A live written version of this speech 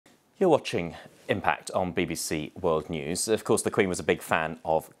You're watching Impact on BBC World News. Of course, the Queen was a big fan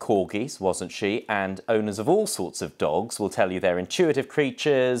of corgis, wasn't she? And owners of all sorts of dogs will tell you they're intuitive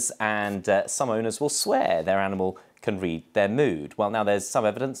creatures, and some owners will swear their animal can read their mood. Well, now there's some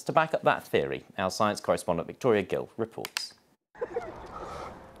evidence to back up that theory. Our science correspondent Victoria Gill reports.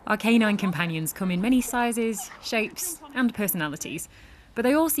 Our canine companions come in many sizes, shapes and personalities, but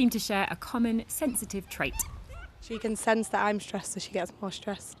they all seem to share a common sensitive trait. She can sense that I'm stressed, so she gets more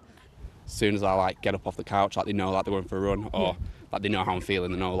stressed. As soon as I get up off the couch, they know they're going for a run, or they know how I'm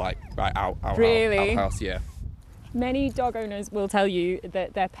feeling. They know right out Really? out house. Yeah. Many dog owners will tell you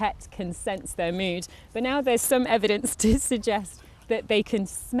that their pet can sense their mood, but now there's some evidence to suggest that they can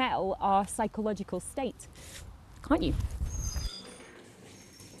smell our psychological state. Can't you?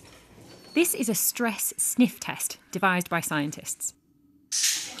 This is a stress sniff test devised by scientists.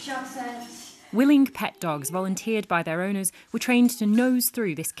 Willing pet dogs, volunteered by their owners, were trained to nose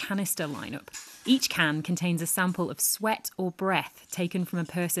through this canister lineup. Each can contains a sample of sweat or breath taken from a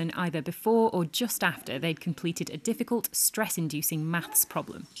person either before or just after they'd completed a difficult, stress-inducing maths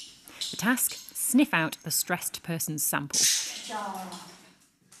problem. The task? Sniff out the stressed person's sample.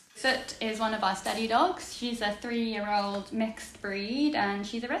 Soot is one of our study dogs. She's a 3-year-old mixed breed and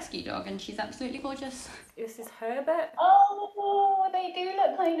she's a rescue dog and she's absolutely gorgeous. This is Herbert. Oh, they do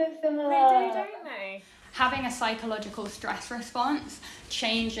look kind of similar. They do, don't they? Having a psychological stress response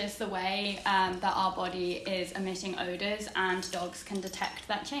changes the way that our body is emitting odours, and dogs can detect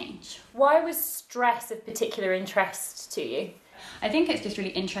that change. Why was stress of particular interest to you? I think it's just really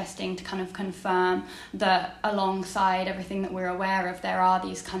interesting to kind of confirm that alongside everything that we're aware of, there are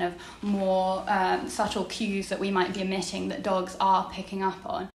these kind of more subtle cues that we might be emitting that dogs are picking up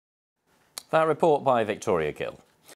on. That report by Victoria Gill.